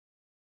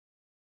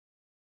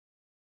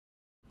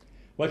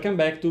Welcome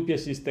back to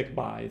PSC's Tech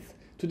Bytes.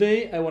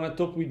 Today I want to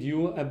talk with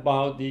you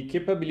about the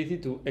capability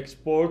to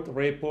export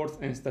reports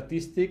and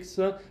statistics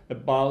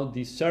about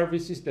the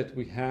services that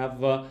we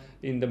have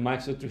in the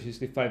Microsoft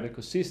 365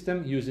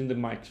 ecosystem using the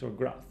Microsoft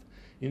Graph.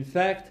 In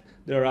fact,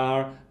 there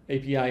are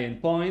API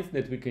endpoints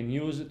that we can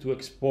use to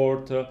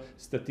export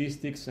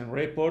statistics and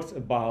reports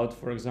about,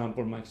 for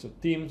example, Microsoft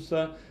Teams,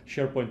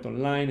 SharePoint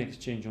Online,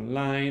 Exchange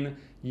Online,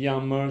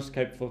 Yammer,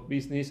 Skype for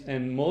Business,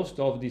 and most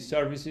of the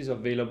services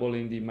available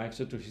in the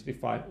Microsoft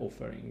 365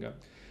 offering.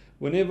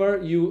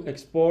 Whenever you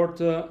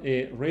export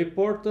a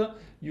report,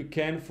 you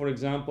can, for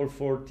example,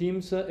 for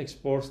Teams,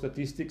 export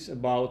statistics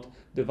about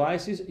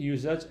devices,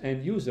 usage,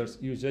 and users'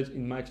 usage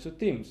in Microsoft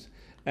Teams.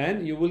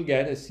 And you will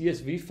get a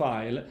CSV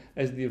file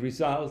as the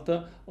result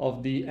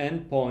of the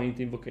endpoint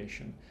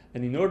invocation.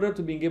 And in order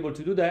to be able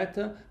to do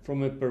that,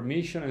 from a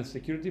permission and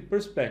security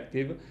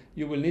perspective,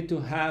 you will need to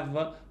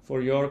have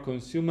for your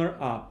consumer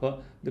app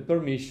the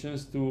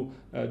permissions to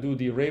do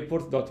the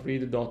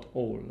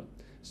reports.read.all.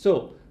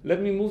 So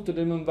let me move to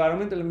the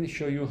environment and let me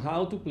show you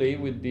how to play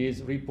with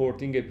these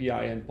reporting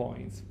API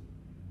endpoints.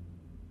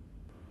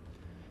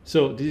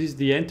 So this is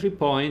the entry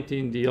point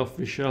in the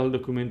official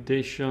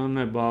documentation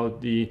about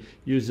the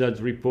usage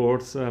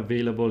reports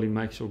available in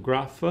Microsoft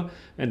Graph.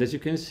 And as you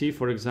can see,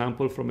 for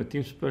example, from a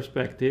Teams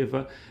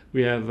perspective,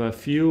 we have a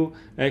few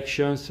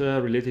actions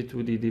related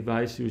to the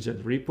device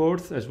usage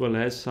reports, as well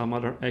as some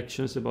other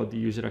actions about the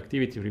user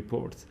activity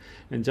reports.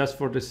 And just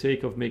for the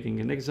sake of making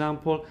an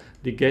example,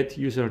 the get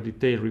user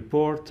detail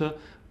report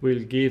will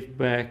give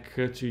back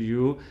to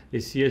you a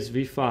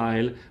CSV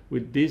file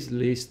with this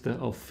list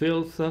of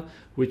fields,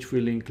 which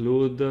will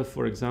include,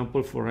 for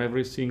example, for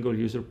every single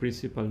user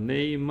principal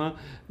name,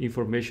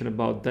 information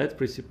about that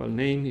principal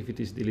name, if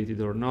it is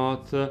deleted or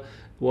not,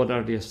 what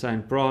are the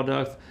assigned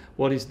products,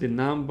 what is the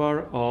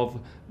number of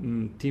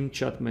team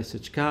chat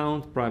message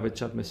count, private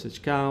chat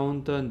message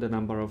count, and the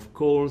number of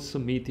calls,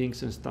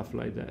 meetings, and stuff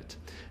like that.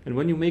 And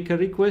when you make a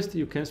request,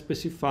 you can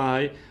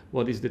specify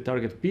what is the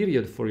target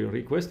period for your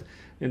request.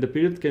 And the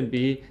period can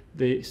be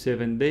the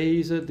 7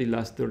 days, the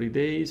last 30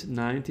 days,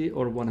 90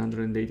 or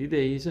 180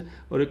 days,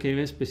 or you can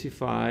even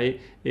specify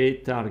a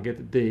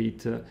target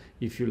date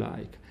if you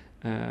like.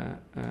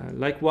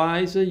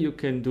 Likewise, you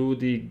can do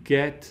the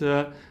get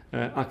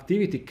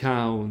activity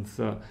counts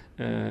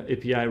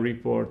API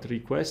report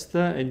request,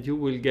 and you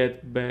will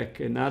get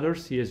back another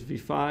CSV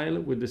file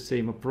with the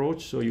same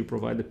approach. So you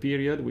provide a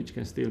period, which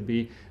can still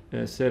be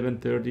 7,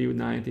 30,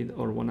 90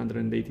 or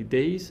 180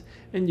 days,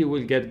 and you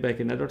will get back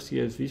another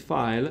CSV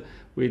file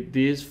with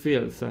these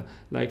fields,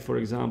 like for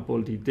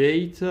example the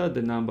date,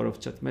 the number of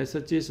chat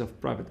messages, of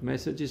private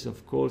messages,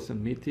 of calls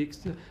and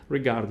meetings,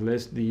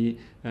 regardless the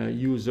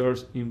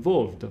users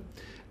involved.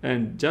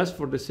 And just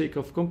for the sake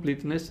of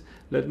completeness,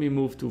 let me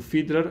move to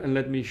Fiddler and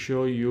let me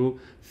show you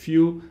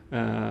few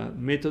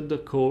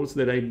method calls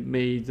that I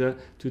made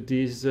to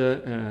these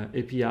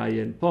API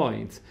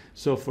endpoints.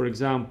 So for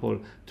example,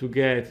 to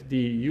get the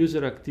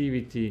user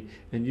activity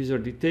and user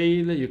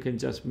detail, you can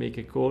just make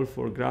a call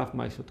for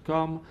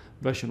graphmice.com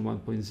version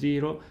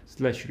 1.0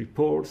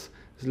 /reports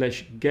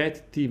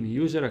 /get team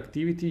user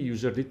activity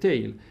user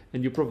detail,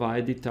 and you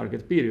provide the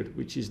target period,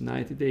 which is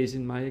 90 days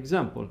in my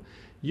example.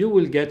 You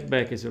will get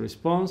back as a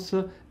response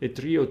a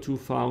 302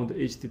 found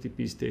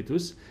HTTP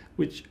status,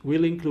 which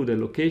will include a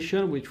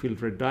location which will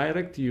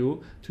redirect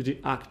you to the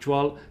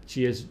actual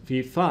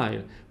CSV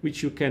file,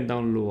 which you can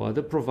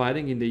download,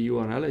 providing in the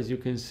URL, as you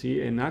can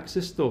see, an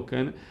access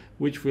token,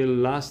 which will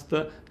last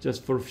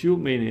just for a few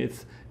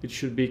minutes. It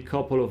should be a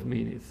couple of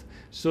minutes,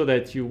 so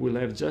that you will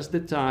have just the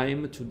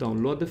time to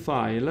download the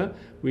file,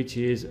 which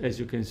is,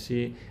 as you can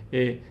see,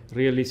 a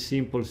really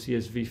simple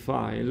CSV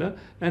file,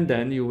 and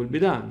then you will be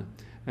done.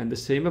 And the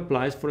same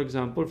applies, for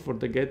example, for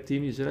the get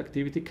team user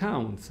activity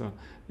counts.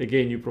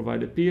 Again, you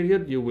provide a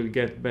period, you will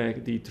get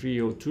back the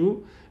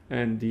 302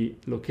 and the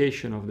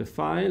location of the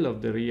file,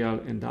 of the real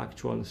and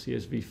actual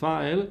CSV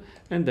file,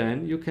 and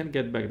then you can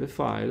get back the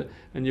file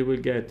and you will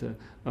get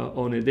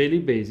on a daily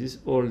basis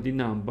all the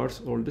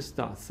numbers, all the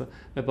stats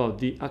about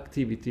the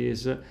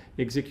activities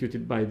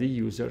executed by the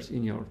users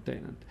in your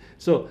tenant.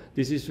 So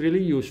this is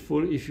really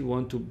useful if you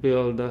want to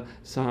build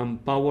some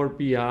Power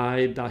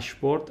BI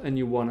dashboard and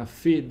you want to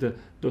feed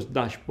those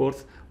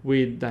dashboards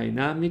with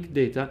dynamic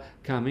data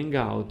coming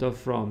out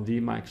from the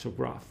Microsoft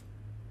Graph.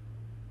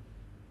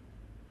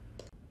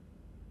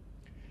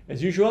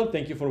 As usual,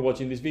 thank you for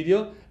watching this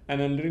video,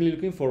 and I'm really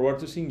looking forward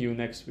to seeing you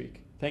next week.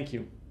 Thank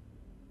you.